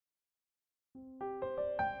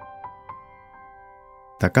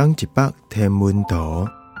逐天一百天文图，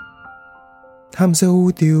探索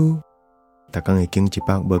宇宙。逐天会经一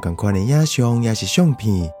百无同款的影像，也是相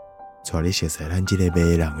片，带你熟悉咱这个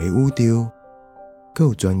迷人的宇宙。更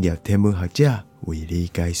有专业天文学者为你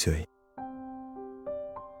解说。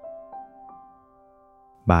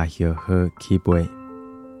目叶号起飞，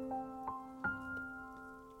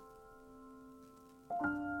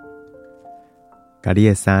把你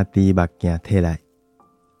的 3D 目镜摕来，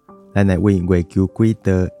咱来为月球轨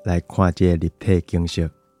道来看这个立体景色。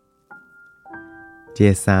这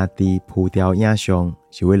个 3D 浮雕影像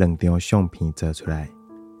是为2张相片做出来，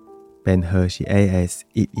编号是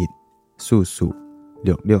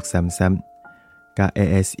AS11446633 加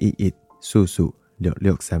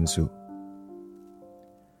AS11446634。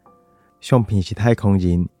相片是太空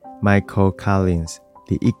人 Michael Collins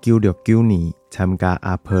在1969年参加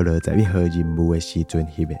阿波罗11号任务的时阵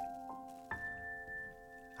翕的。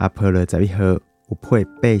阿波罗11號有配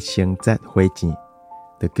8星節火箭，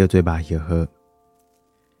就叫做目葉號。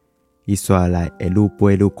伊刷來會愈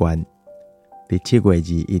飛愈懸，在7月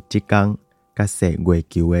21這天，甲踅月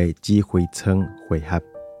球的指揮艙會合。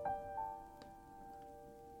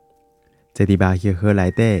坐佇目葉號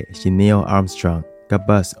內底是 Neil Armstrong 甲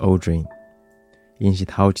Buzz Aldrin， 因是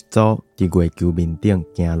頭一組佇月球面頂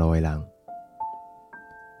行路的人。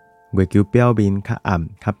月球表面較暗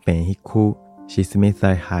較平迄區是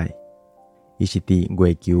Smithsonian High， 伊是佇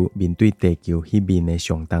月球面對地球迄面的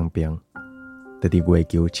上東邊，就佇月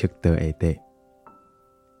球赤道下底。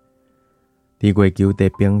佇月球地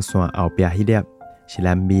平線後壁迄粒是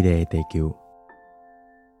咱美麗的地球。